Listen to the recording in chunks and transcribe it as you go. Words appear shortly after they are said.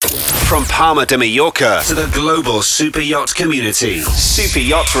From Palma de Mallorca to the global super yacht community. Super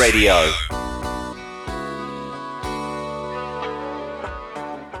Yacht Radio.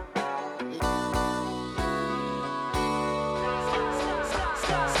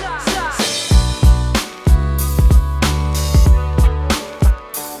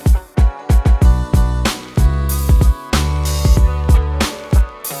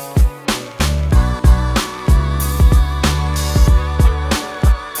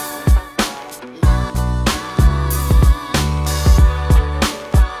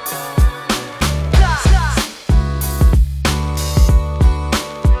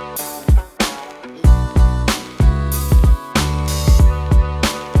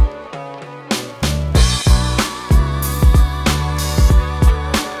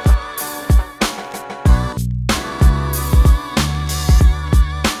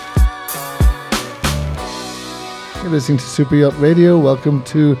 Listening to Super Yacht Radio. Welcome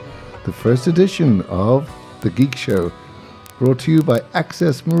to the first edition of The Geek Show, brought to you by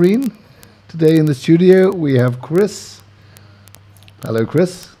Access Marine. Today in the studio we have Chris. Hello,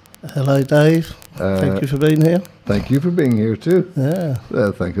 Chris. Hello, Dave. Thank you for being here. Thank you for being here too. Yeah.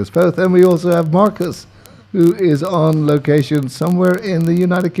 Thank us both. And we also have Marcus, who is on location somewhere in the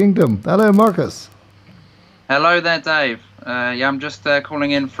United Kingdom. Hello, Marcus. Hello there, Dave. I'm just calling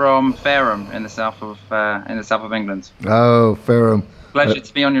in from Fareham in the south of England. Oh, Fareham. Pleasure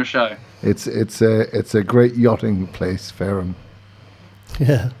to be on your show. It's a great yachting place, Fareham.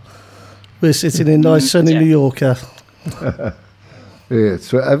 Yeah. We're sitting in nice sunny Mallorca. Yeah.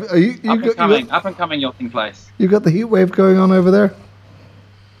 So up and coming yachting place. You got the heat wave going on over there?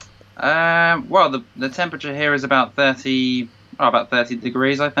 Well, the temperature here is about 30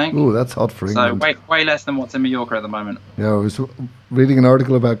 degrees, I think. Oh, that's hot for England. So way less than what's in Mallorca at the moment. Yeah, I was reading an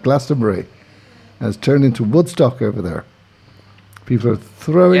article about Glastonbury. And it's turned into Woodstock over there. People are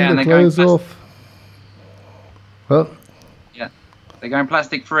throwing their clothes off. Well, yeah, they're going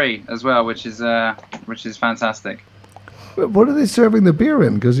plastic free as well, which is fantastic. What are they serving the beer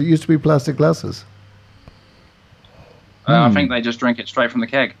in? Because it used to be plastic glasses. I think they just drink it straight from the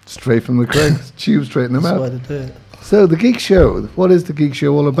keg. Straight from the keg, tube straight in the mouth. That's why they do it. So the Geek Show. What is the Geek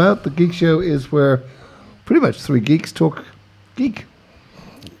Show all about? The Geek Show is where pretty much three geeks talk geek.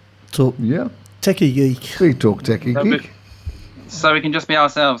 Techie geek. We talk techie geek. So we can just be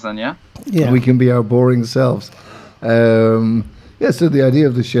ourselves then, yeah? Yeah. We can be our boring selves. So the idea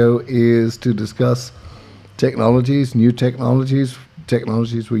of the show is to discuss technologies, new technologies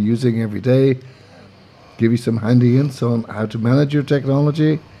we're using every day, give you some handy hints on how to manage your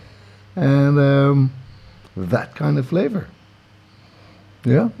technology, and that kind of flavor.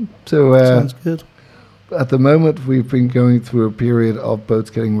 Yeah. So sounds good. At the moment, we've been going through a period of boats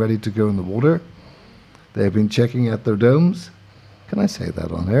getting ready to go in the water. They've been checking out their domes. Can I say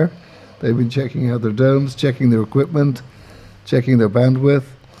that on air? They've been checking out their domes, checking their equipment, checking their bandwidth.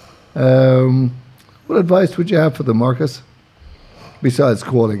 What advice would you have for them, Marcus? Besides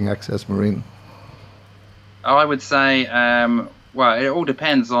calling Access Marine. Oh, I would say, well, it all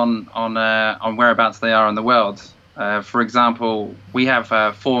depends on whereabouts they are in the world. For example, we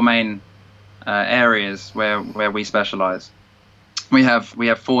have four main areas where we specialize. We have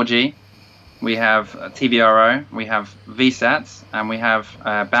 4G, we have TVRO, we have VSATs, and we have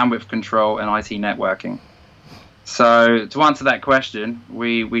bandwidth control and IT networking. So to answer that question,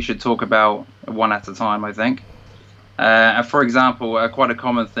 we should talk about one at a time, I think. For example, quite a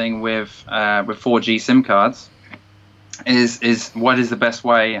common thing with 4G SIM cards is what is the best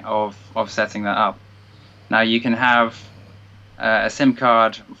way of setting that up. Now you can have a SIM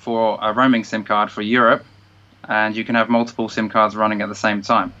card for a roaming SIM card for Europe, and you can have multiple SIM cards running at the same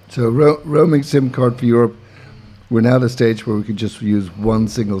time. So roaming SIM card for Europe, we're now at a stage where we can just use one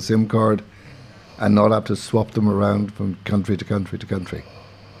single SIM card and not have to swap them around from country to country to country.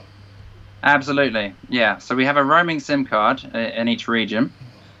 Absolutely, yeah. So we have a roaming SIM card in each region,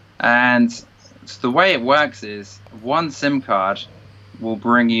 and the way it works is one SIM card will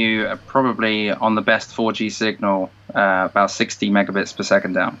bring you probably on the best 4G signal about 60 megabits per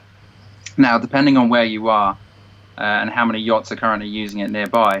second down. Now, depending on where you are and how many yachts are currently using it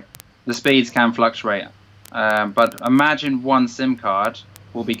nearby, the speeds can fluctuate. But imagine one SIM card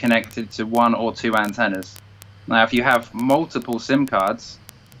will be connected to one or two antennas. Now, if you have multiple SIM cards,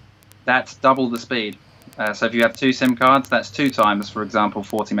 that's double the speed. So if you have two SIM cards, that's 2 times, for example,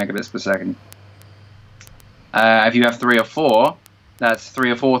 40 megabits per second. If you have 3 or 4, that's 3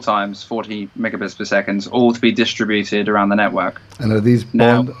 or 4 times 40 megabits per second, all to be distributed around the network. And are these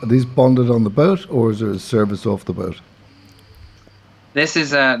bonded on the boat, or is there a service off the boat? This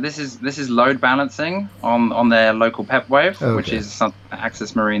is load balancing on their local PEPWave, Okay. which is something that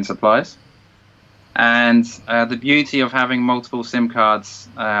Access Marine supplies. And the beauty of having multiple SIM cards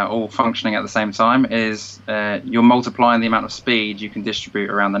all functioning at the same time is you're multiplying the amount of speed you can distribute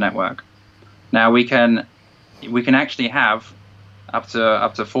around the network. Now we can actually have up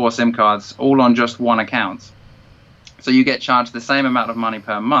to 4 SIM cards all on just one account. So you get charged the same amount of money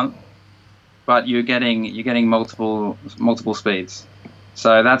per month, but you're getting multiple speeds.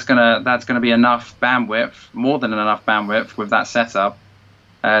 So that's gonna be enough bandwidth, more than enough bandwidth with that setup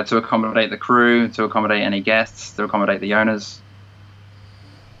to accommodate the crew, to accommodate any guests, to accommodate the owners.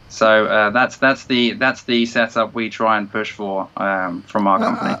 So that's the setup we try and push for from our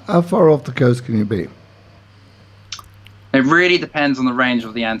company. How far off the coast can you be? It really depends on the range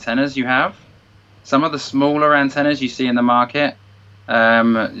of the antennas you have. Some of the smaller antennas you see in the market,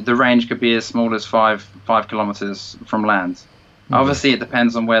 the range could be as small as 5 kilometers from land. Mm-hmm. Obviously, it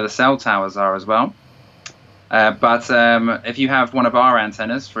depends on where the cell towers are as well. But if you have one of our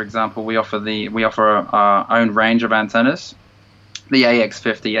antennas, for example, we offer our own range of antennas, the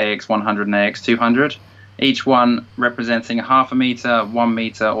AX50, AX100, and AX200, each one representing a 0.5 meter, 1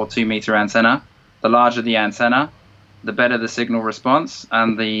 meter, or 2 meter antenna. The larger the antenna, the better the signal response,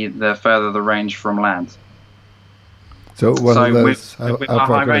 and the further the range from land. So one of those, with how our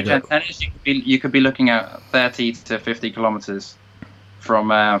far high can I range go? antennas, you could be looking at 30 to 50 kilometers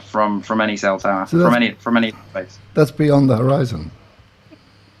from any cell tower, So from any place. That's beyond the horizon.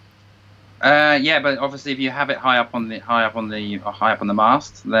 Yeah, but obviously, if you have it high up on the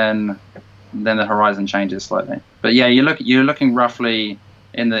mast, then the horizon changes slightly. But yeah, you're looking roughly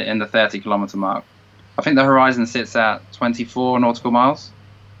in the 30 kilometer mark. I think the horizon sits at 24 nautical miles.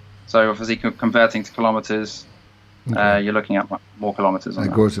 So obviously, converting to kilometers, you're looking at more kilometers. And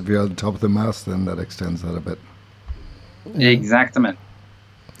of course, if you're on top of the mast, then that extends that a bit. Exactamente.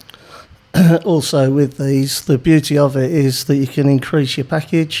 Also, with these, the beauty of it is that you can increase your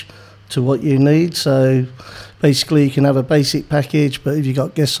package to what you need. So basically, you can have a basic package, but if you've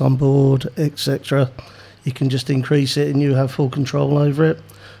got guests on board, etc., you can just increase it and you have full control over it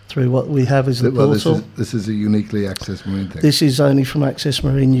through what we have as the portal. This is a uniquely Access Marine thing. This is only from Access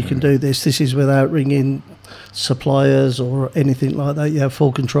Marine. You can do this. This is without ringing suppliers or anything like that. You have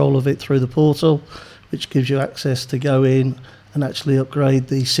full control of it through the portal, which gives you access to go in and actually upgrade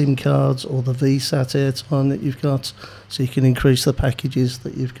the SIM cards or the VSAT airtime that you've got, so you can increase the packages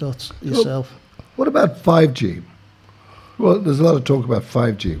that you've got yourself. What about 5G? Well, there's a lot of talk about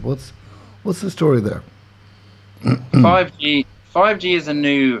 5G. What's the story there? 5G is a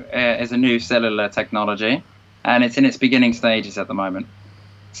new cellular technology, and it's in its beginning stages at the moment.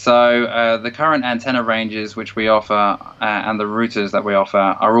 So the current antenna ranges which we offer and the routers that we offer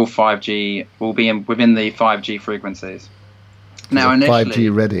are all 5G. Will be within the 5G frequencies. Now, initially,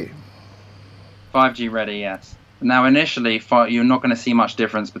 5G ready. 5G ready, yes. Now, initially, you're not going to see much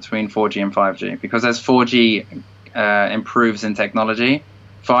difference between 4G and 5G because as 4G improves in technology,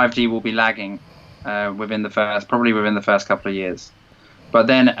 5G will be lagging within the first couple of years. But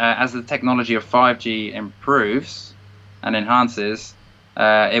then, as the technology of 5G improves and enhances,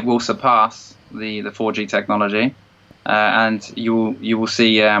 it will surpass the 4G technology, and you will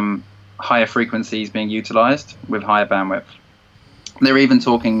see higher frequencies being utilized with higher bandwidth. They're even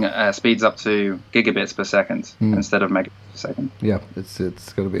talking speeds up to gigabits per second instead of megabits per second. Yeah, it's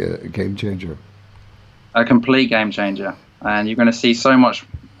going to be a game changer. A complete game changer, and you're going to see so much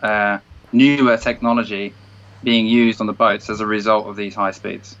newer technology being used on the boats as a result of these high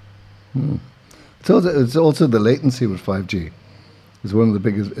speeds. It's also the latency with 5G. It's one of the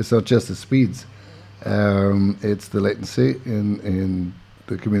biggest. It's not just the speeds; it's the latency in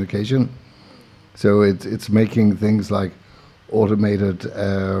the communication. So it's making things like automated,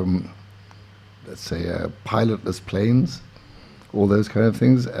 let's say, pilotless planes, all those kind of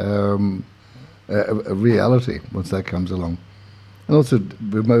things, a reality once that comes along. And also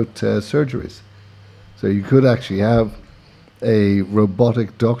remote surgeries. So you could actually have a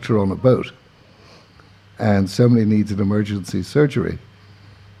robotic doctor on a boat, and somebody needs an emergency surgery.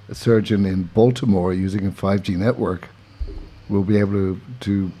 A surgeon in Baltimore using a 5G network will be able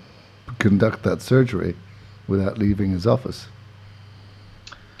to conduct that surgery without leaving his office.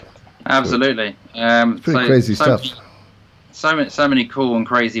 Absolutely. It's pretty crazy stuff. So many cool and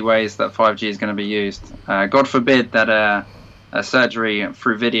crazy ways that 5G is going to be used. God forbid that a surgery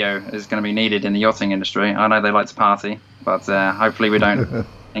through video is going to be needed in the yachting industry. I know they like to party, but hopefully we don't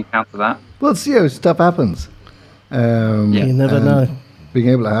encounter that. Well, see, stuff happens. You never know. Being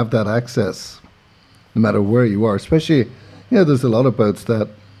able to have that access, no matter where you are, especially, there's a lot of boats that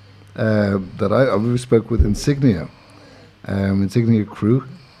I spoke with Insignia, Insignia Crew.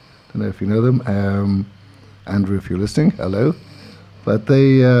 Don't know if you know them. Andrew, if you're listening, hello. But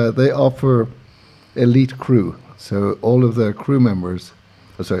they offer elite crew. So all of their crew members,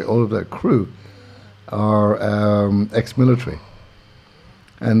 all of their crew are ex-military.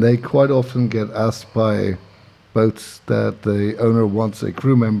 And they quite often get asked by boats that the owner wants a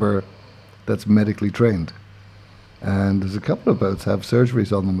crew member that's medically trained. And there's a couple of boats have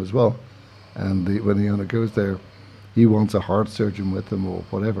surgeries on them as well. And when the owner goes there, he wants a heart surgeon with them or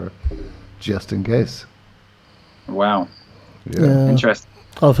whatever, just in case. Wow. Yeah. Interesting.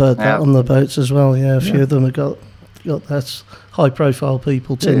 I've heard that on the boats as well. Yeah, a few of them have got that. High-profile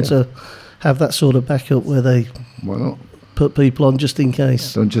people tend to have that sort of backup where they put people on just in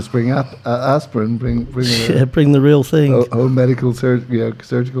case. Don't just bring aspirin. Bring bring the real thing. Whole medical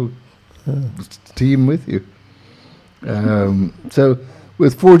surgical team with you. So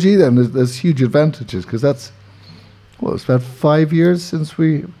with 4G, then there's huge advantages because it's about 5 years since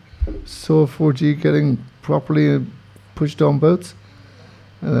we saw 4G getting properly pushed on boats.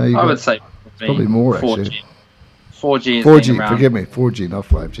 I would say probably more 4G. actually. 4G. 4G. Forgive me. 4G, not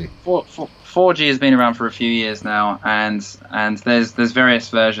 5G. 4G has been around for a few years now, and there's various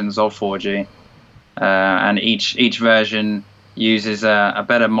versions of 4G, and each version uses a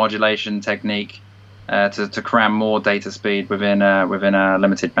better modulation technique to cram more data speed within a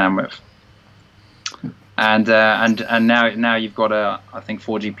limited bandwidth. And now you've got I think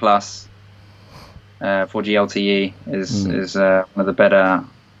 4G plus, 4G LTE is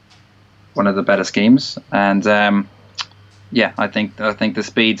one of the better schemes, and I think the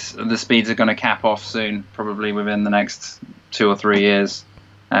speeds are going to cap off soon, probably within the next 2 or 3 years,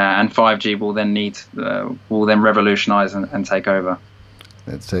 and 5G will then revolutionize and take over.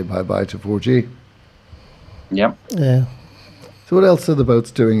 Let's say bye to 4G. Yep. Yeah. So what else are the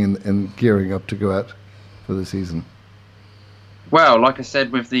boats doing in gearing up to go out for the season? Well, like I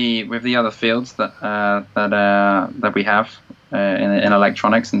said, with the other fields that we have in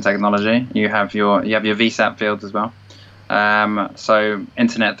electronics and technology, you have your VSAT fields as well. So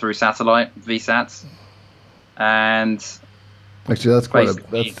internet through satellite, VSATs, and actually that's quite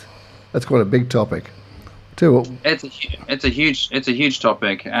a big topic too. It's a huge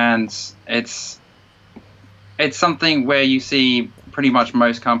topic, and it's something where you see pretty much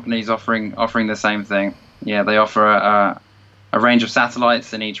most companies offering the same thing. Yeah, they offer a range of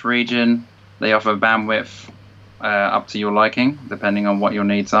satellites in each region. They offer bandwidth up to your liking, depending on what your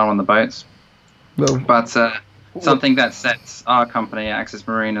needs are on the boats. But something that sets our company, Axis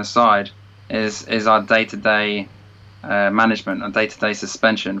Marine, aside is our day-to-day management and day-to-day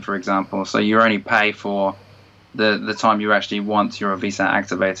suspension, for example. So you only pay for the time you actually want your VSAT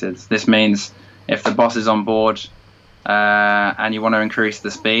activated. This means if the boss is on board and you want to increase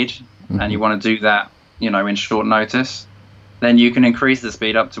the speed and you want to do that, in short notice, then you can increase the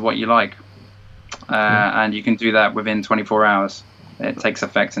speed up to what you like, and you can do that within 24 hours. It takes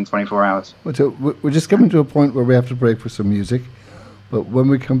effect in 24 hours. So we're just coming to a point where we have to break for some music, but when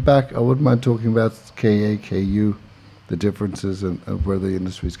we come back, I wouldn't mind talking about KA, KU, the differences and where the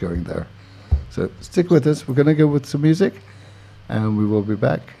industry is going there. So stick with us. We're going to go with some music, and we will be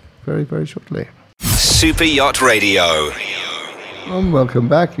back very, very shortly. Super Yacht Radio. And welcome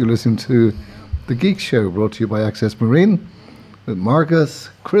back. You're listening to The Geek Show, brought to you by Access Marine, with Marcus,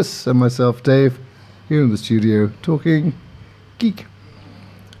 Chris, and myself, Dave, here in the studio, talking geek.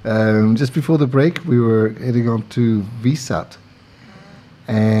 Just before the break, we were heading on to VSAT.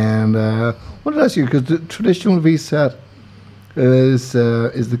 And I wanted to ask you, because the traditional VSAT is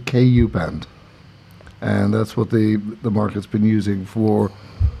the KU band. And that's what the market's been using for,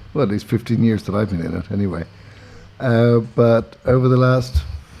 well, at least 15 years that I've been in it, anyway. But over the last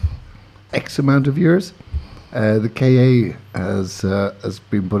X amount of years, the KA has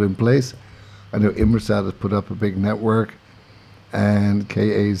been put in place. I know Inmarsat has put up a big network, and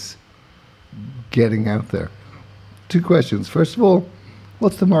KA's getting out there. 2 questions. First of all,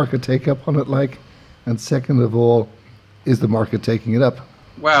 what's the market take-up on it like? And second of all, is the market taking it up?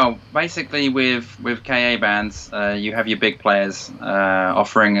 Well, basically with KA bands, you have your big players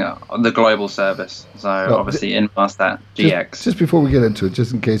offering the global service. So obviously Inmarsat, GX. Just before we get into it,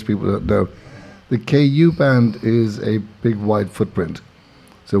 just in case people don't know, the KU band is a big wide footprint.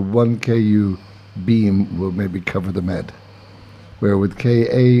 So 1 KU beam will maybe cover the med. Where with KA,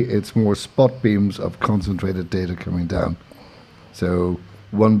 it's more spot beams of concentrated data coming down. So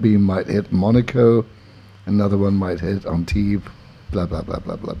 1 beam might hit Monaco, another one might hit Antibes, blah, blah, blah,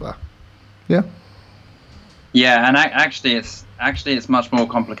 blah, blah, blah. Yeah? Yeah, and actually it's much more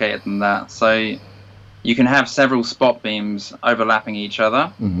complicated than that. So you can have several spot beams overlapping each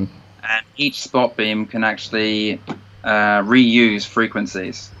other, and each spot beam can actually reuse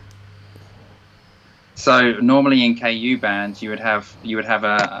frequencies. So normally in KU band, you would have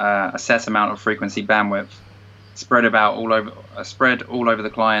a set amount of frequency bandwidth spread all over the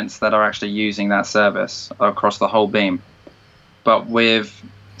clients that are actually using that service across the whole beam. But with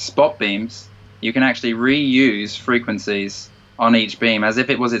spot beams, you can actually reuse frequencies on each beam as if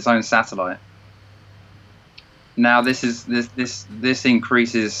it was its own satellite. Now this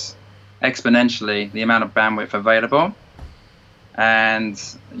increases exponentially the amount of bandwidth available, and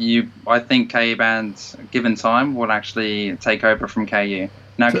I think KU band, given time, will actually take over from KU.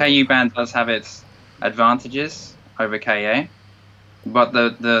 Now KU band does have its advantages over KA, but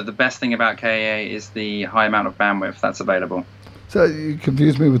the best thing about KA is the high amount of bandwidth that's available. So you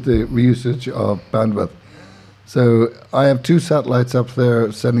confuse me with the reusage of bandwidth. So I have 2 satellites up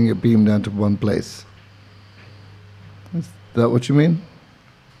there sending a beam down to one place. Is that what you mean?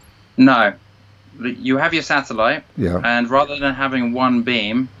 No. You have your satellite, yeah, and rather than having one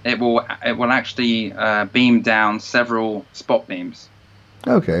beam, it will actually beam down several spot beams.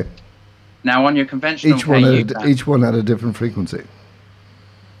 Okay. Now on your conventional each one at a different frequency.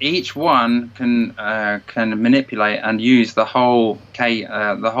 Each one can manipulate and use the whole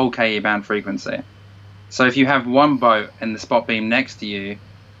KU band frequency. So if you have one boat in the spot beam next to you,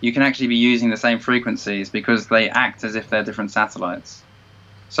 you can actually be using the same frequencies because they act as if they're different satellites.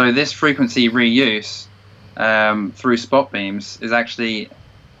 So this frequency reuse through spot beams is actually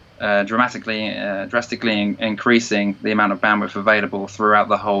drastically increasing the amount of bandwidth available throughout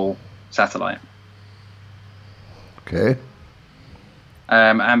the whole satellite. Okay.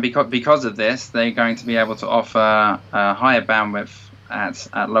 And because of this, they're going to be able to offer higher bandwidth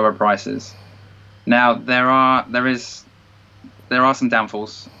at lower prices. Now there are some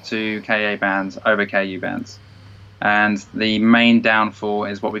downfalls to KA bands over KU bands, and the main downfall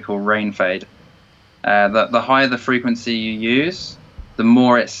is what we call rain fade. The higher the frequency you use, the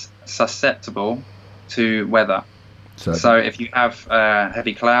more it's susceptible to weather. So if you have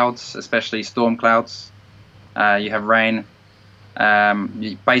heavy clouds, especially storm clouds, you have rain.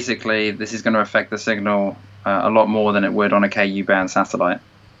 Basically, this is going to affect the signal a lot more than it would on a KU band satellite,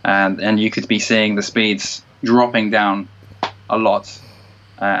 and you could be seeing the speeds dropping down a lot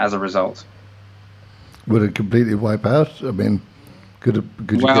as a result. Would it completely wipe out? I mean, could you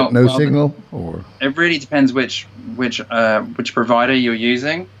get no signal? Or it really depends which provider you're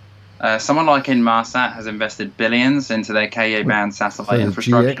using. Someone like Inmarsat has invested billions into their KA band satellite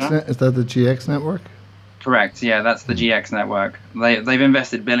infrastructure. Is that the GX network? Correct. Yeah, that's the GX network. They've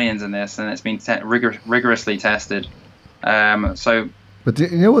invested billions in this, and it's been rigorously tested. But do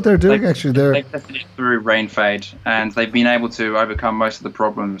you know what they're doing? They've tested it through rain fade, and they've been able to overcome most of the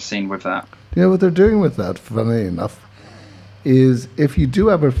problems seen with that. Do you know what they're doing with that? Funny enough, is if you do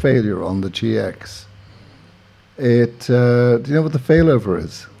have a failure on the GX, do you know what the failover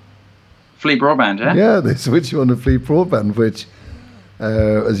is? Fleet broadband, yeah? Yeah, they switch you on to fleet broadband, which,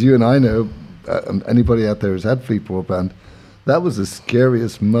 as you and I know, and anybody out there who's had fleet broadband, that was the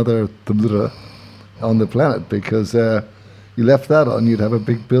scariest mother on the planet, because you left that on, you'd have a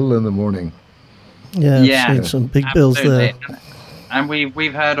big bill in the morning. Yeah, I've seen some big bills there. And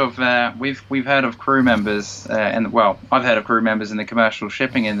we've heard of crew members I've heard of crew members in the commercial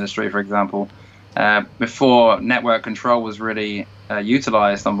shipping industry, for example, before network control was really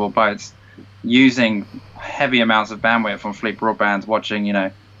utilized on board boats, using heavy amounts of bandwidth on fleet broadband, watching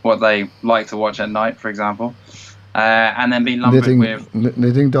what they like to watch at night, for example, and then being lumbered with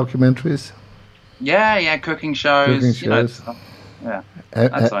knitting documentaries. Yeah, cooking shows.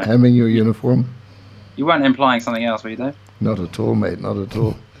 Hemming your uniform. You weren't implying something else, were you, Dave? Not at all, mate. Not at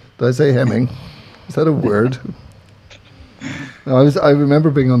all. Did I say hemming? Is that a word? No, I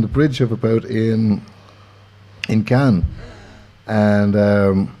remember being on the bridge of a boat in Cannes, and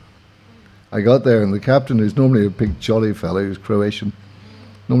I got there, and the captain, who's normally a big jolly fellow, who's Croatian,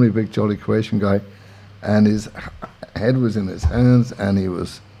 normally a big jolly Croatian guy, and his head was in his hands, and he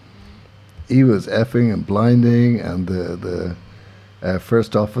was effing and blinding, and the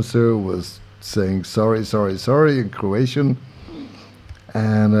first officer was saying sorry in Croatian,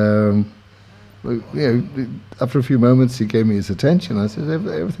 and after a few moments he gave me his attention. I said,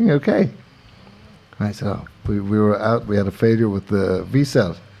 everything okay? And I said, we were out, we had a failure with the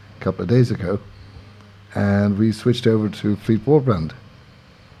VSAT a couple of days ago, and we switched over to fleet broadband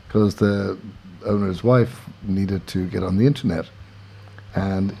because the owner's wife needed to get on the internet.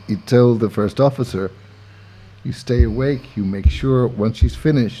 And he told the first officer, you stay awake, you make sure once she's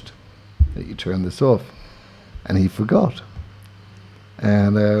finished that you turn this off. And he forgot.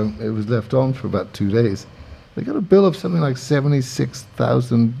 And it was left on for about 2 days. They got a bill of something like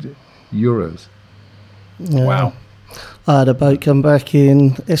 76,000 euros. Yeah. Wow. I had a boat come back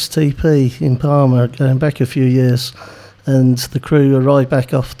in STP in Palma, going back a few years, and the crew arrived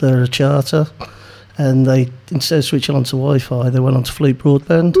back off their charter, and they, instead of switching on to Wi-Fi, they went on to Fleet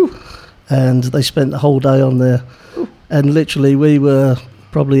Broadband, and they spent the whole day on there. And literally, we were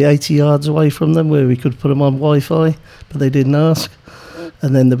probably 80 yards away from them where we could put them on Wi-Fi, but they didn't ask.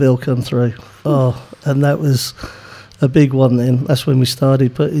 And then the bill come through. Oh, and that was a big one then. That's when we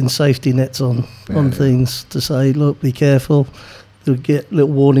started putting safety nets on things to say, look, be careful. You'll get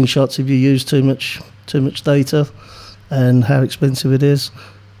little warning shots if you use too much data and how expensive it is.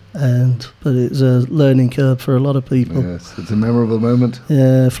 But it's a learning curve for a lot of people. Yes, it's a memorable moment.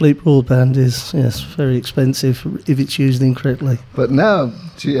 Yeah, Fleet Broadband is very expensive if it's used incorrectly. But now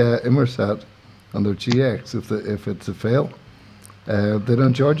Inmarsat under GX, if it's a fail, they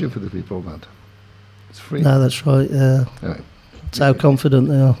don't charge you for the Fleet Broadband. It's free. No, that's right. Yeah, Anyway. that's how confident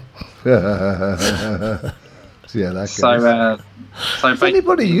they are. So, yeah, that So, goes. Does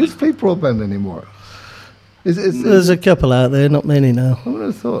anybody use Fleet Broadband anymore? There's a couple out there, not many now. I would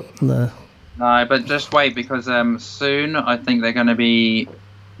have thought. No. No, but just wait, because soon I think they're going to be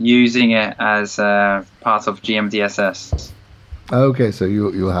using it as part of GMDSS. Okay, so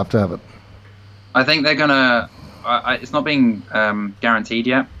you'll have to have it. I think they're going to. It's not being guaranteed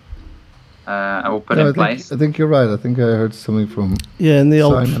yet. Or put in place. I think you're right. I think I heard something from Yeah, in the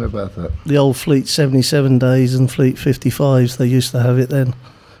Simon about that. the old Fleet 77 days and Fleet 55s, they used to have it then.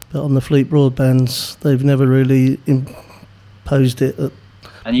 But on the Fleet Broadbands, they've never really imposed it.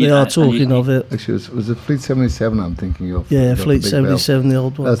 They are talking of it. Actually, was it Fleet 77 I'm thinking of? Yeah, You got the Fleet big 77, the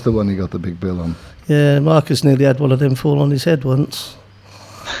old bill. one. That's the one you got the big bill on. Yeah, Marcus nearly had one of them fall on his head once.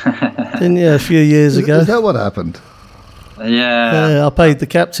 Didn't you, a few years ago? Is that what happened? Yeah. I paid the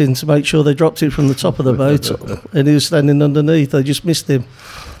captain to make sure they dropped it from the top of the boat, and he was standing underneath. They just missed him.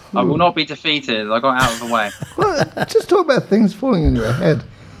 I will not be defeated. I got out of the way. Well, just talk about things falling in your head.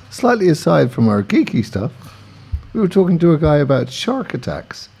 Slightly aside from our geeky stuff, we were talking to a guy about shark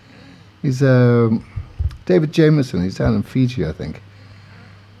attacks. He's David Jameson. He's down in Fiji, I think.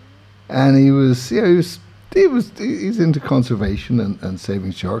 And he's into conservation and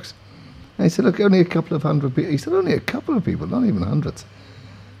saving sharks. And he said, look, only a couple of hundred people. He said, only a couple of people, not even hundreds,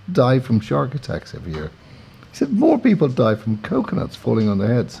 die from shark attacks every year. He said, more people die from coconuts falling on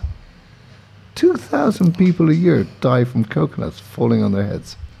their heads. 2,000 people a year die from coconuts falling on their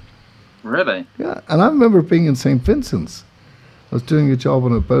heads. Really? Yeah, and I remember being in St. Vincent's. I was doing a job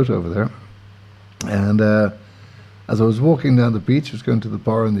on a boat over there. And as I was walking down the beach, I was going to the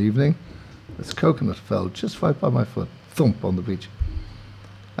bar in the evening, this coconut fell just right by my foot, thump on the beach.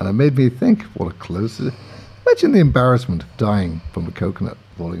 And it made me think, what a close. Imagine the embarrassment of dying from a coconut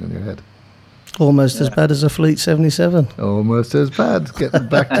falling on your head. Almost as bad as a Fleet 77. Almost as bad. Getting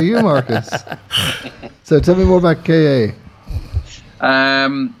back to you, Marcus. So tell me more about KA.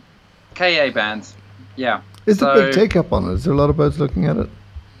 KA bands, yeah. Is there a big take-up on it? Is there a lot of boats looking at it?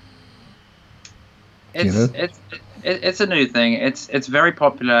 It's a new thing. It's very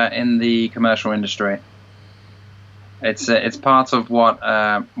popular in the commercial industry. It's part of what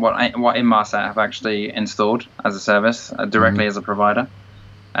Inmarsat have actually installed as a service directly as a provider,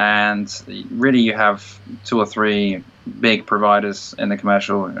 and really you have 2 or 3 big providers in the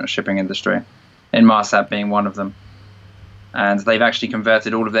commercial shipping industry, Inmarsat being one of them, and they've actually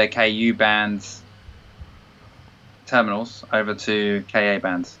converted all of their KU band terminals over to KA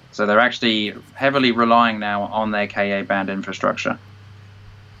bands. So they're actually heavily relying now on their KA band infrastructure.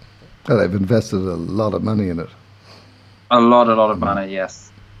 Well, they've invested a lot of money in it. A lot of money, yes.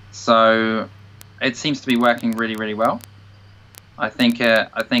 So it seems to be working really, really well. I think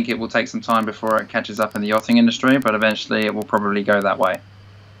it will take some time before it catches up in the yachting industry, but eventually it will probably go that way.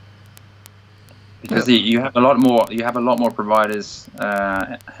 Because you have a lot more providers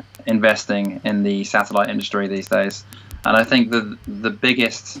investing in the satellite industry these days, and I think the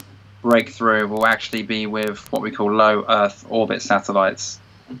biggest breakthrough will actually be with what we call low Earth orbit satellites,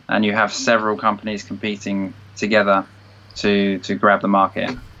 and you have several companies competing together to grab the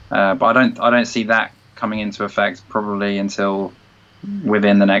market. But I don't see that coming into effect probably until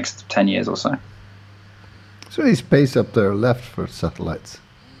within the next 10 years or so. Is there any space up there left for satellites?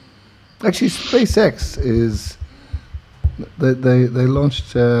 Actually, SpaceX is. They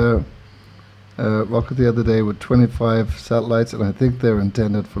launched a rocket the other day with 25 satellites, and I think they're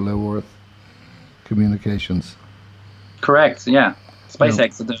intended for low Earth communications. Correct. Yeah,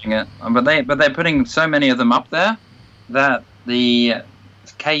 SpaceX are doing it, but they're putting so many of them up there that the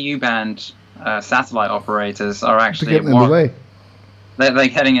KU band satellite operators are actually getting in the way. They're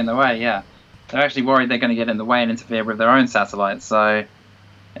getting in the way. Yeah, they're actually worried they're going to get in the way and interfere with their own satellites. So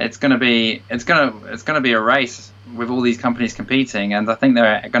it's going to be a race with all these companies competing, and I think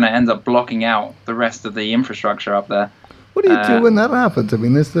they're going to end up blocking out the rest of the infrastructure up there. What do you do when that happens? I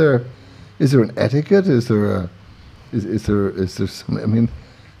mean, is there an etiquette? Is there some? I mean,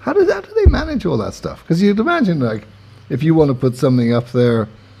 how do they manage all that stuff? Because you'd imagine, like, if you want to put something up there,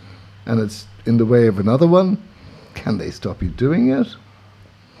 and it's in the way of another one, can they stop you doing it?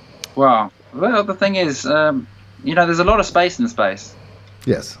 Well, the thing is, there's a lot of space in space.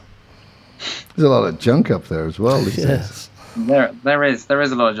 Yes. There's a lot of junk up there as well these days. There is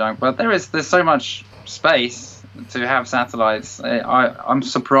a lot of junk, but there's so much space to have satellites. I'm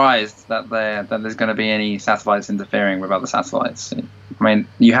surprised that there's going to be any satellites interfering with other satellites. I mean,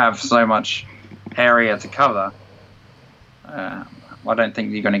 you have so much area to cover. I don't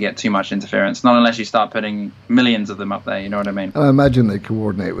think you're going to get too much interference, not unless you start putting millions of them up there, you know what I mean? I imagine they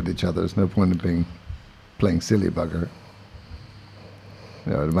coordinate with each other. There's no point in playing silly bugger.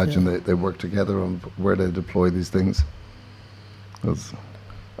 I'd imagine they work together on where they deploy these things.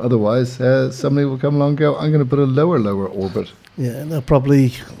 Otherwise, somebody will come along and go, I'm going to put a lower orbit. Yeah, they'll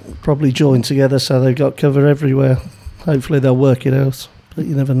probably join together so they've got cover everywhere. Hopefully they'll work it out, but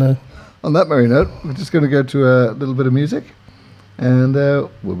you never know. On that merry note, we're just going to go to a little bit of music, and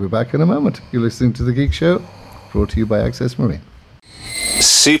we'll be back in a moment. You're listening to The Geek Show, brought to you by Access Marine.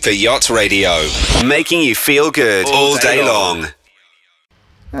 Super Yacht Radio, making you feel good all day long.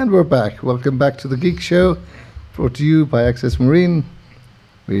 And we're back. Welcome back to The Geek Show, brought to you by Access Marine.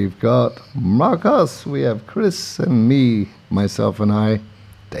 We've got Marcos, we have Chris, and me, myself and I,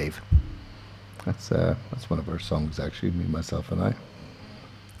 Dave. That's one of our songs, actually, Me, Myself and I.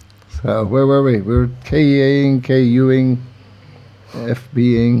 So where were we? We were KEAing, KUing,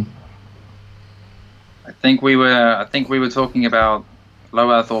 FBing. I think we were talking about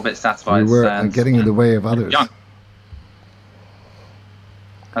low Earth orbit satellites. We were and getting in the way of others. Junk.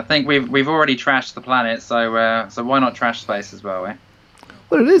 I think we've already trashed the planet, so why not trash space as well, eh?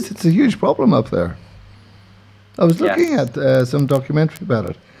 Well, it is. It's a huge problem up there. I was looking at some documentary about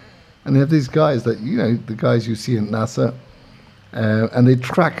it, and they have these guys that, the guys you see in NASA, and they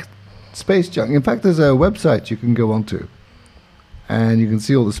track space junk. In fact, there's a website you can go onto, and you can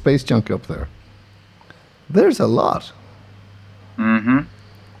see all the space junk up there. There's a lot. Mm-hmm.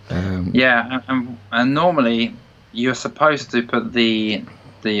 And normally you're supposed to put the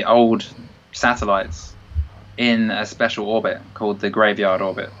old satellites in a special orbit called the graveyard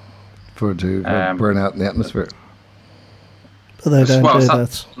orbit. For it to burn out in the atmosphere. But they don't do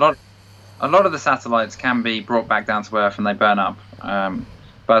that. A lot of the satellites can be brought back down to Earth and they burn up.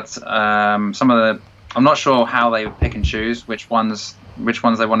 But some of I'm not sure how they pick and choose which ones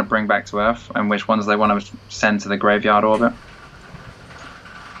they want to bring back to Earth and which ones they want to send to the graveyard orbit.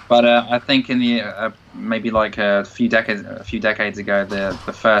 But I think in the maybe like a few decades ago,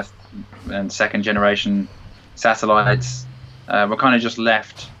 the first and second generation satellites were kind of just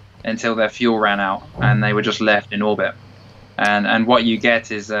left until their fuel ran out, and they were just left in orbit. And what you get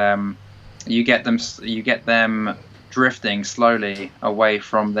is you get them drifting slowly away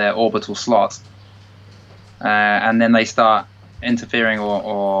from their orbital slot, and then they start interfering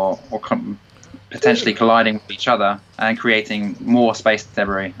or potentially colliding with each other and creating more space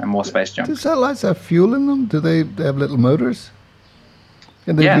debris and more space junk. Do satellites have fuel in them? Do they have little motors?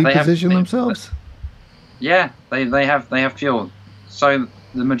 Can they reposition themselves? Yeah, they have fuel. So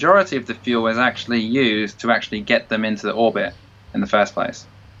the majority of the fuel is actually used to actually get them into the orbit in the first place.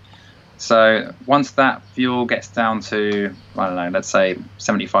 So once that fuel gets down to, I don't know, let's say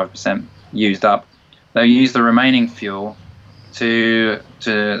 75% used up, they'll use the remaining fuel to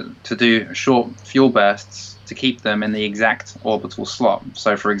do short fuel bursts to keep them in the exact orbital slot.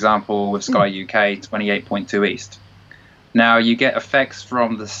 So for example, with Sky UK 28.2 east. Now you get effects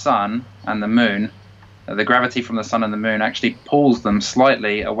from the sun and the moon. The gravity from the sun and the moon actually pulls them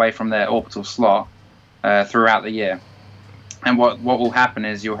slightly away from their orbital slot throughout the year. And what will happen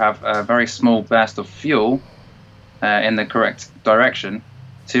is you'll have a very small burst of fuel in the correct direction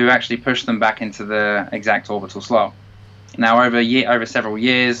to actually push them back into the exact orbital slot. Now, over several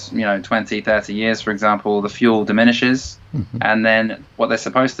years, 20, 30 years, for example, the fuel diminishes. Mm-hmm. And then what they're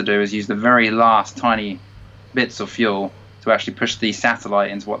supposed to do is use the very last tiny bits of fuel to actually push the satellite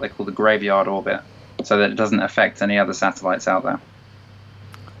into what they call the graveyard orbit, so that it doesn't affect any other satellites out there.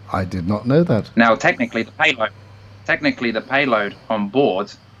 I did not know that. Now, technically, the payload on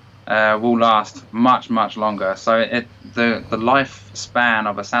board will last much, much longer. So the lifespan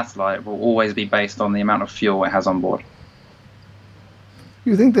of a satellite will always be based on the amount of fuel it has on board.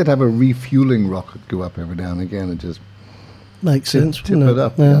 You think they'd have a refueling rocket go up every now and again and just makes sense? Tip it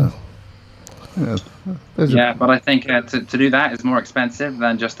up? Yeah. Yeah, but I think to do that is more expensive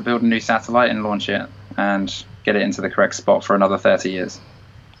than just to build a new satellite and launch it and get it into the correct spot for another 30 years.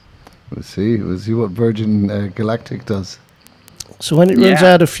 We'll see what Virgin Galactic does. So when it runs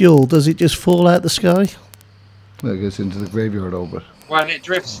out of fuel, does it just fall out the sky? Well, it goes into the graveyard orbit. Well, it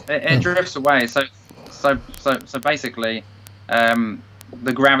drifts. It drifts away. So basically,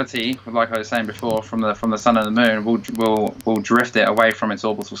 the gravity, like I was saying before, from the sun and the moon will drift it away from its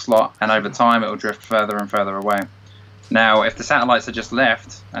orbital slot, and over time it will drift further and further away. Now, if the satellites are just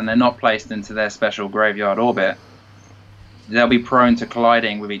left and they're not placed into their special graveyard orbit, they'll be prone to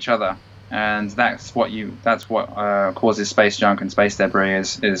colliding with each other, and that's what causes space junk and space debris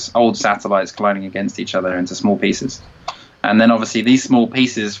is old satellites colliding against each other into small pieces. And then obviously these small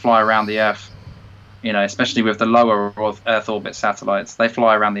pieces fly around the Earth, especially with the lower Earth orbit satellites. They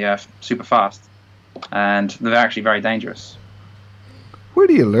fly around the Earth super fast, and they're actually very dangerous. Where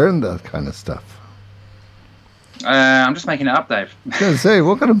do you learn that kind of stuff? I'm just making it up, Dave. I was going to say,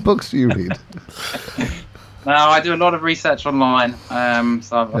 what kind of books do you read? No, I do a lot of research online.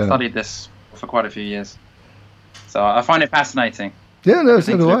 So I've studied this for quite a few years. So I find it fascinating. Yeah, no,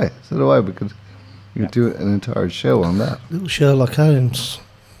 so do I. So do I, because you could do an entire show on that. Little Sherlock Holmes.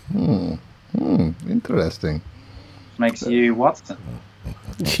 Interesting. Makes you Watson.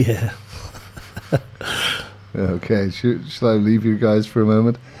 Yeah. Okay, shall I leave you guys for a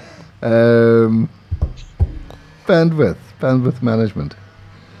moment? Bandwidth management.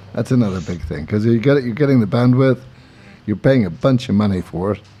 That's another big thing, because you're getting the bandwidth, you're paying a bunch of money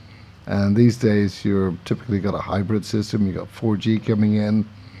for it, and these days you're typically got a hybrid system. You got 4G coming in,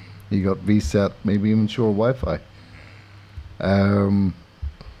 you got VSAT, maybe even shore Wi-Fi.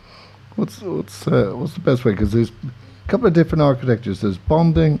 What's the best way? Because there's a couple of different architectures. There's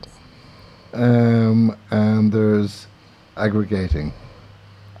bonding, and there's aggregating.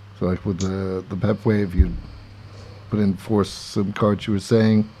 So like with the PEPWave, you put in 4 SIM cards, you were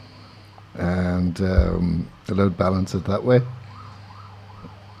saying, and the load balance it that way.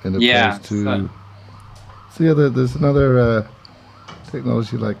 In opposed to there's another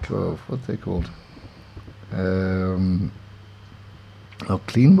technology like what's they called?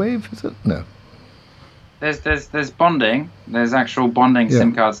 CleanWave, is it? No. There's bonding. There's actual bonding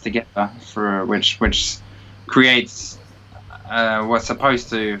SIM cards together for which creates what's supposed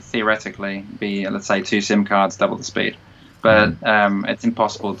to theoretically be, let's say, 2 SIM cards, double the speed. But it's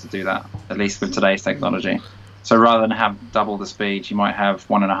impossible to do that, at least with today's technology. So rather than have double the speed, you might have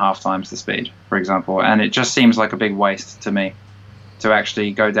 1.5 times the speed, for example. And it just seems like a big waste to me to actually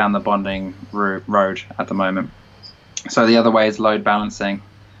go down the bonding road at the moment. So the other way is load balancing.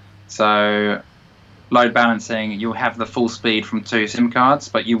 So load balancing, you'll have the full speed from 2 SIM cards,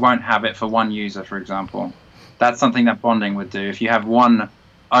 but you won't have it for one user, for example. That's something that bonding would do. If you have one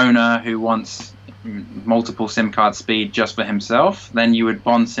owner who wants multiple SIM card speed just for himself, then you would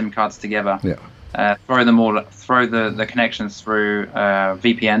bond SIM cards together. Throw the connections through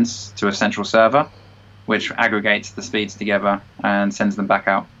VPNs to a central server, which aggregates the speeds together and sends them back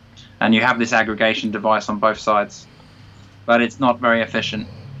out. And you have this aggregation device on both sides, but it's not very efficient.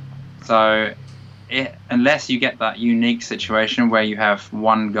 So unless you get that unique situation where you have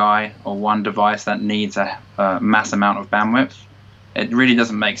one guy or one device that needs a mass amount of bandwidth, it really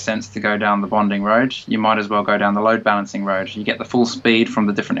doesn't make sense to go down the bonding road. You might as well go down the load balancing road. You get the full speed from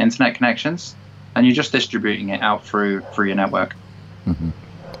the different internet connections, and you're just distributing it out through your network. Mm-hmm.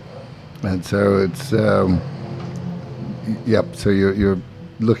 And so it's so you're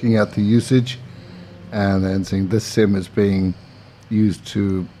looking at the usage and then saying this SIM is being used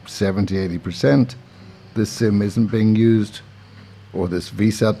to 70-80%, this SIM isn't being used, or this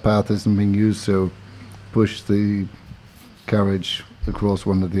VSAT path isn't being used, so push the carriage across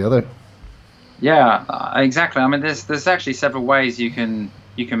one or the other. Yeah, exactly. I mean, there's actually several ways you can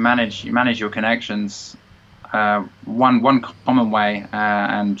manage your connections. One common way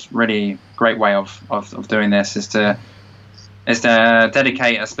and really great way of doing this is to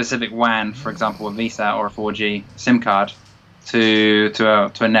dedicate a specific WAN, for example, a VSAT or a 4G SIM card, to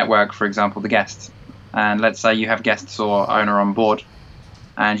a network, for example, the guest. And let's say you have guests or owner on board,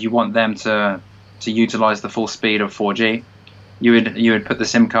 and you want them to utilize the full speed of 4G. You would put the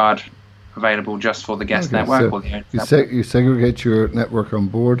SIM card available just for the guest network. So or the you segregate your network on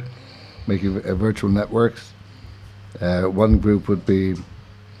board, make it virtual networks. One group would be,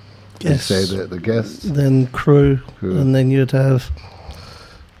 say, the guests. Then crew, and then you'd have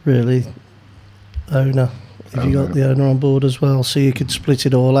really owner, if you got the owner on board as well. So you could split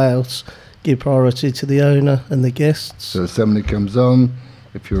it all out, give priority to the owner and the guests. So if somebody comes on,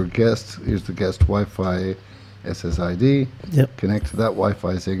 if you're a guest, here's the guest Wi-Fi SSID. Yep. Connect to that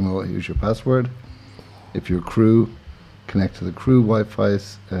Wi-Fi signal. Use your password. If you're crew, connect to the crew Wi-Fi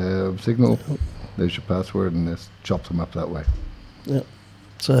signal. There's your password, and just chop them up that way. Yep.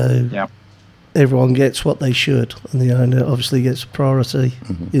 So Yeah. everyone gets what they should, and the owner obviously gets priority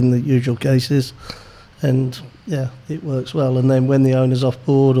in the usual cases. And yeah, it works well. And then when the owner's off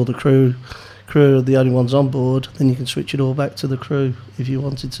board or the crew are the only ones on board, then you can switch it all back to the crew if you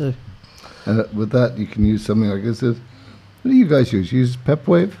wanted to. And with that, you can use something like this. What do you guys use? Use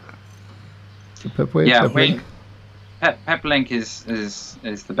PepWave? PepWave? Yeah, PepLink? PepLink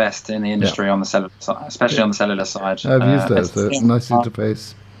is the best in the industry on the cellular side, especially on the cellular side. I've used those. They're it's- nice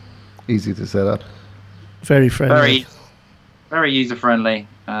interface, easy to set up. Very friendly. very very user friendly.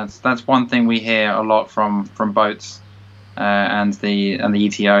 That's one thing we hear a lot from boats and the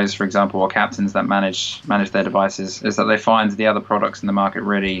ETOs, for example, or captains that manage their devices, is that they find the other products in the market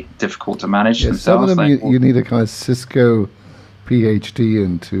really difficult to manage Yeah, some of themselves. them you need a kind of Cisco PhD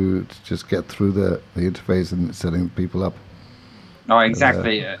in to just get through the interface and setting people up. Oh,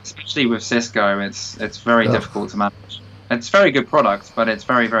 exactly. Especially with Cisco, it's very difficult to manage. It's a very good product, but it's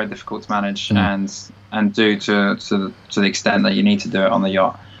very, very difficult to manage and do to the extent that you need to do it on the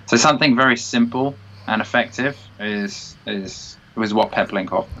yacht. So something very simple and effective is what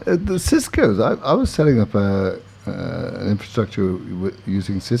PepLink offers. The Cisco's, I was setting up an infrastructure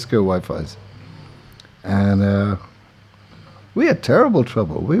using Cisco Wi-Fi's, and we had terrible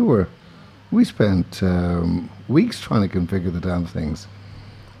trouble. We spent weeks trying to configure the damn things.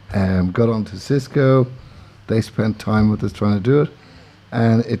 Got onto Cisco. They spent time with us trying to do it,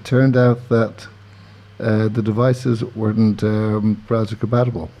 and it turned out that the devices weren't browser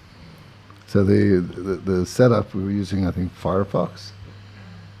compatible. So the setup, we were using, I think, Firefox,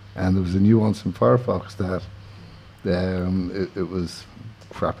 and there was a nuance in Firefox that it was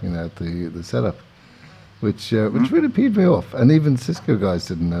crapping out the setup, which really peed me off. And even Cisco guys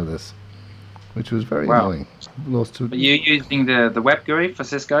didn't know this, which was very annoying. Lost to. Are you using the web GUI for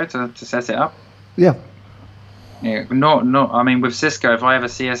Cisco to set it up? Yeah. Yeah, no. I mean, with Cisco, if I ever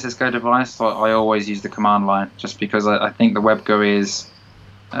see a Cisco device, I always use the command line, just because I think the web GUI is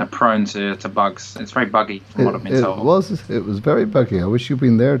prone to bugs. It's very buggy, from what I've been told. It was very buggy. I wish you'd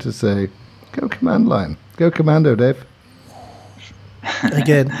been there to say, go command line. Go commando, Dave.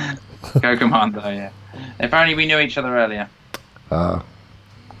 Again. Go commando, yeah. If only we knew each other earlier.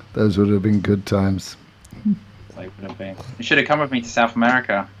 Those would have been good times. They would have been. You should have come with me to South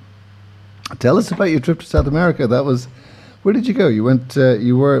America. Tell us about your trip to South America. Where did you go? You went.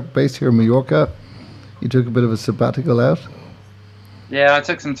 You were based here in Mallorca. You took a bit of a sabbatical out. Yeah, I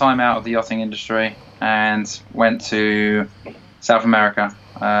took some time out of the yachting industry and went to South America,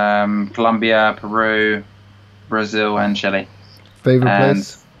 Colombia, Peru, Brazil, and Chile. Favorite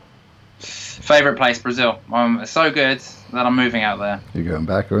place? Favorite place, Brazil. It's so good that I'm moving out there. You're going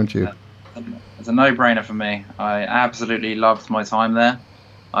back, aren't you? It's a no-brainer for me. I absolutely loved my time there.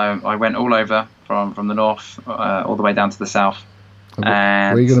 I went all over from the north all the way down to the south.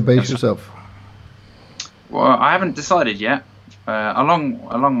 Where are you going to base yourself? Well, I haven't decided yet. Along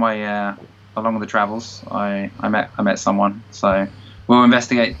the travels, I met someone, so we'll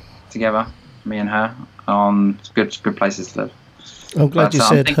investigate together, me and her, on good places to live. I'm glad you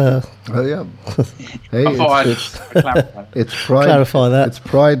said her. Oh yeah. Hey, I thought it's Pride. Clarify that. It's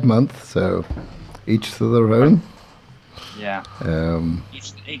Pride Month, so each to their own. Yeah.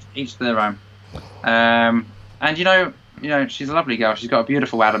 Each to their own. And you know, she's a lovely girl. She's got a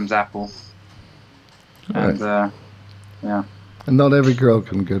beautiful Adam's apple. And yeah. And not every girl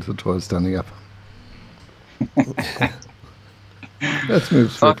can go to the toilet standing up. Let's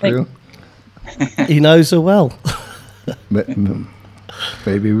move swiftly. He knows her well.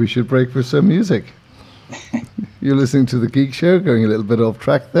 Maybe we should break for some music. You're listening to The Geek Show, going a little bit off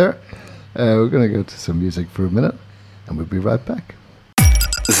track there. We're going to go to some music for a minute, and we'll be right back.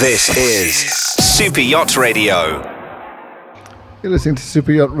 This is Super Yacht Radio. You're listening to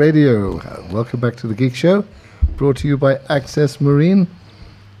Super Yacht Radio. Welcome back to The Geek Show, brought to you by Access Marine.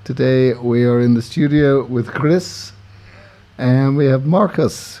 Today we are in the studio with Chris, and we have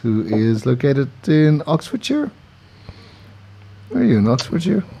Marcus, who is located in Oxfordshire. Where are you, in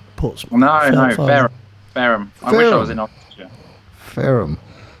Oxfordshire? Portsmouth. No, Fareham. I wish I was in Oxfordshire. Fareham.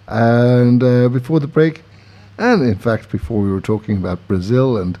 And before the break, and in fact before we were talking about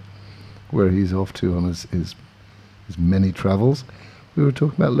Brazil and where he's off to on his many travels, we were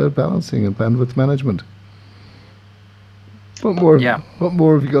talking about load balancing and bandwidth management. What more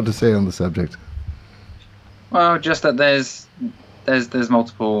have you got to say on the subject? Well, just that there's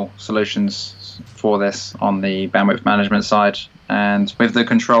multiple solutions for this on the bandwidth management side, and with the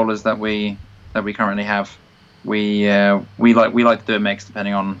controllers that we currently have, we like to do a mix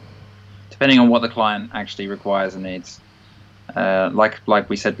depending on what the client actually requires and needs. Like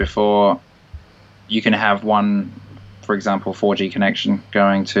we said before, you can have one, for example, 4G connection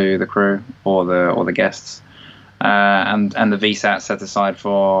going to the crew or the guests, and the VSAT set aside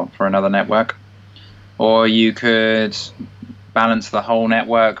for another network, or you could balance the whole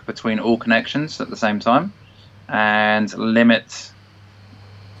network between all connections at the same time and limit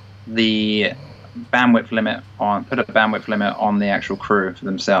the bandwidth limit put a bandwidth limit on the actual crew for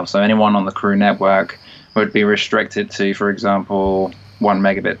themselves. So anyone on the crew network would be restricted to, for example, 1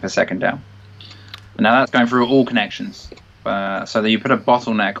 megabit per second down. Now that's going through all connections. So that you put a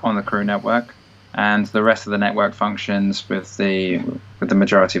bottleneck on the crew network, and the rest of the network functions with the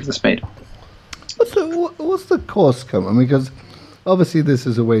majority of the speed. What's the cost come? I mean, because obviously this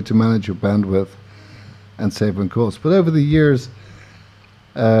is a way to manage your bandwidth and save on costs. But over the years,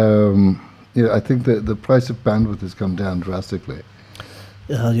 I think the price of bandwidth has come down drastically.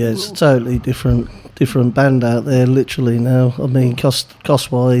 Yeah, it's totally different band out there, literally now. I mean,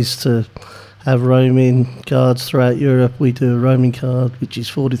 cost-wise, to have roaming cards throughout Europe, we do a roaming card, which is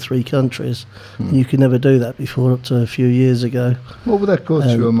 43 countries. And you could never do that before, up to a few years ago. What would that cost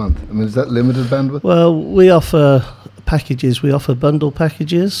you a month? I mean, is that limited bandwidth? Well, we offer packages. We offer bundle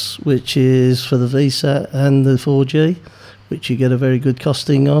packages, which is for the VSAT and the 4G, which you get a very good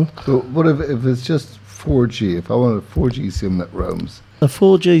costing on. So what if it's just 4G? If I want a 4G SIM that roams? A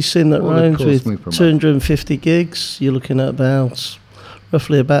 4G SIM that roams with me per 250 gigs, you're looking at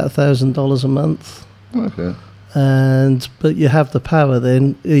roughly about $1,000 a month. Okay. But you have the power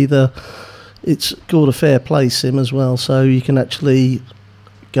then. Either it's called a fair play SIM as well, so you can actually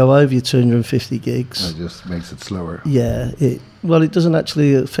go over your 250 gigs. That just makes it slower. Yeah. It doesn't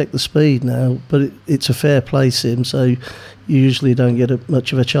actually affect the speed now, but it's a fair play SIM, so you usually don't get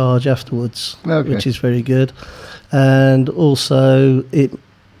much of a charge afterwards, which is very good. And also,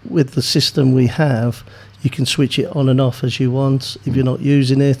 with the system we have, you can switch it on and off as you want if you're not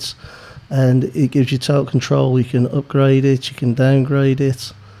using it, and it gives you total control. You can upgrade it, you can downgrade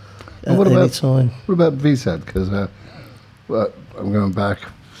it at any time. What about VSAT? Because I'm going back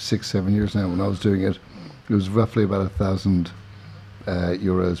 6-7 years now. When I was doing it, it was roughly about 1,000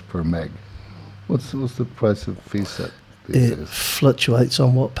 euros per meg. What's the price of VSAT? It fluctuates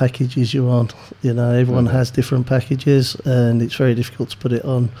on what packages you're on. Everyone has different packages, and it's very difficult to put it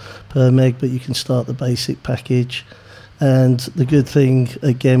on per meg, but you can start the basic package. And the good thing,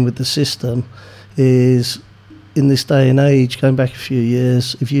 again, with the system is, in this day and age, going back a few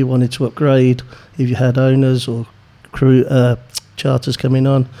years, if you wanted to upgrade, if you had owners or crew charters coming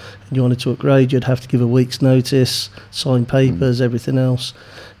on and you wanted to upgrade, you'd have to give a week's notice, sign papers, everything else.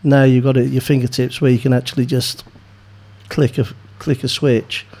 Now you've got it at your fingertips, where you can actually just click a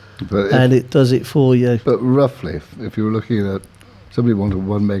switch, and it does it for you. But roughly, if you were looking at somebody wanted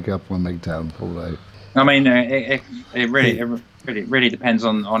 1 meg up, 1 meg down, all day. I mean, it really depends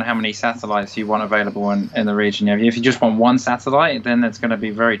on how many satellites you want available in the region. If you just want one satellite, then it's going to be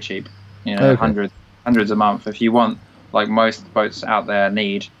very cheap. Hundreds a month. If you want, like most boats out there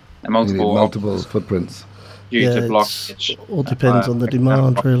need, multiple footprints due to blockage. It all depends on the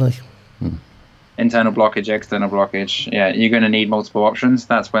demand, really. Internal blockage, external blockage. Yeah, you're going to need multiple options.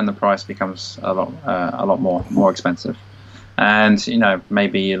 That's when the price becomes a lot more expensive. And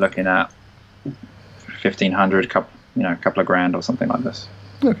maybe you're looking at 1,500, couple of grand or something like this.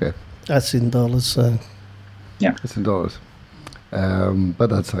 Okay, that's in dollars. So yeah, it's in dollars. But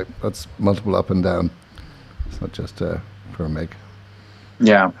that's multiple up and down. It's not just per meg.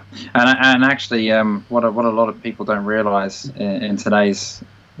 Yeah, and actually, what a lot of people don't realize in today's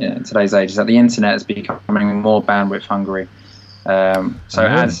age is that the internet is becoming more bandwidth hungry. So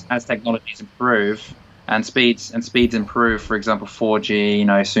as technologies improve and speeds improve, for example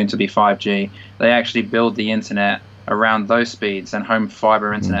 4G, soon to be 5G, they actually build the internet around those speeds and home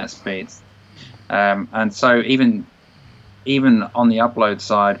fiber internet speeds. And so even on the upload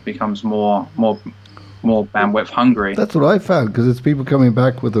side becomes more bandwidth hungry. That's what I found, because it's people coming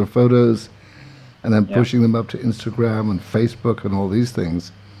back with their photos and then pushing them up to Instagram and Facebook and all these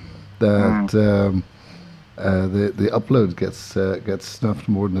things. That the upload gets snuffed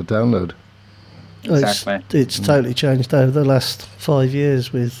more than the download. Exactly. It's totally changed over the last 5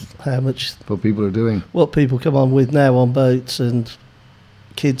 years with how much what people are doing. What people come on with now on boats and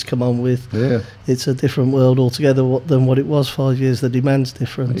kids come on with. Yeah. It's a different world altogether than what it was 5 years. The demand's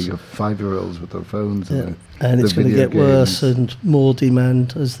different. You got 5-year-olds with their phones. Yeah. And it's going to get worse and more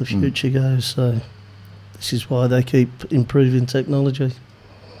demand as the future goes. So this is why they keep improving technology.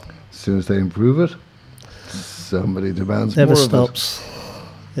 As soon as they improve it, somebody demands Never more stops. of it.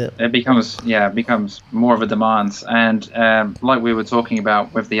 it becomes more of a demand. And like we were talking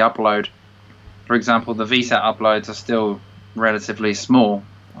about with the upload, for example, the VSAT uploads are still relatively small.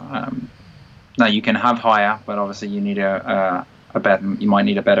 Now you can have higher, but obviously you need you might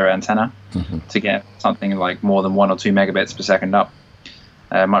need a better antenna to get something like more than 1 or 2 megabits per second up.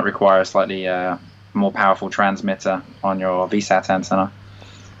 It might require a slightly more powerful transmitter on your VSAT antenna.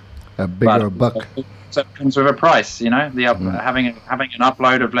 A bigger buck. So it comes with a price, having an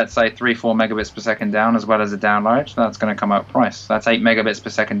upload of, let's say, 3-4 megabits per second down as well as a download, that's going to come out price. That's 8 megabits per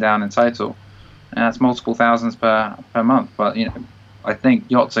second down in total. And that's multiple thousands per month. But I think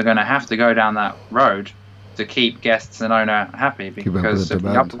yachts are going to have to go down that road to keep guests and owner happy, because if the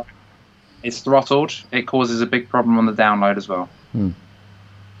upload is throttled, it causes a big problem on the download as well.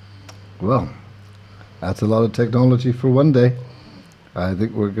 Well, that's a lot of technology for one day. I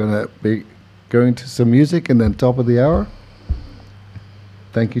think we're going to be going to some music and then top of the hour.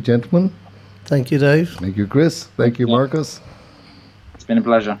 Thank you, gentlemen. Thank you, Dave. Thank you, Chris. Thank you, Marcus. It's been a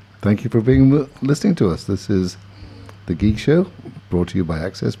pleasure. Thank you for listening to us. This is The Geek Show, brought to you by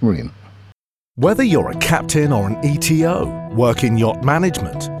Access Marine. Whether you're a captain or an ETO, work in yacht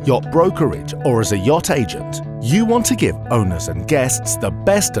management, yacht brokerage, or as a yacht agent, you want to give owners and guests the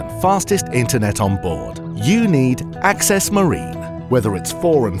best and fastest internet on board. You need Access Marine. Whether it's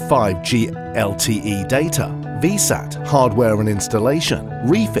 4 and 5G LTE data, VSAT, hardware and installation,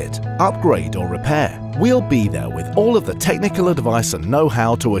 refit, upgrade or repair, we'll be there with all of the technical advice and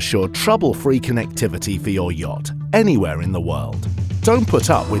know-how to assure trouble-free connectivity for your yacht, anywhere in the world. Don't put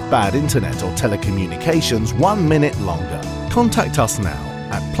up with bad internet or telecommunications 1 minute longer. Contact us now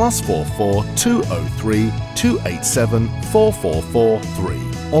at +44 203 287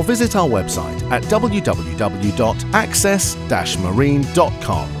 4443 or visit our website at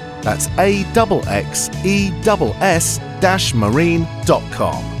www.access-marine.com. That's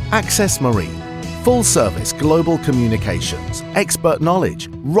AXXESS-marine.com. Access Marine. Full service global communications, expert knowledge,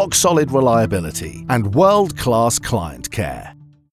 rock solid reliability, and world-class client care.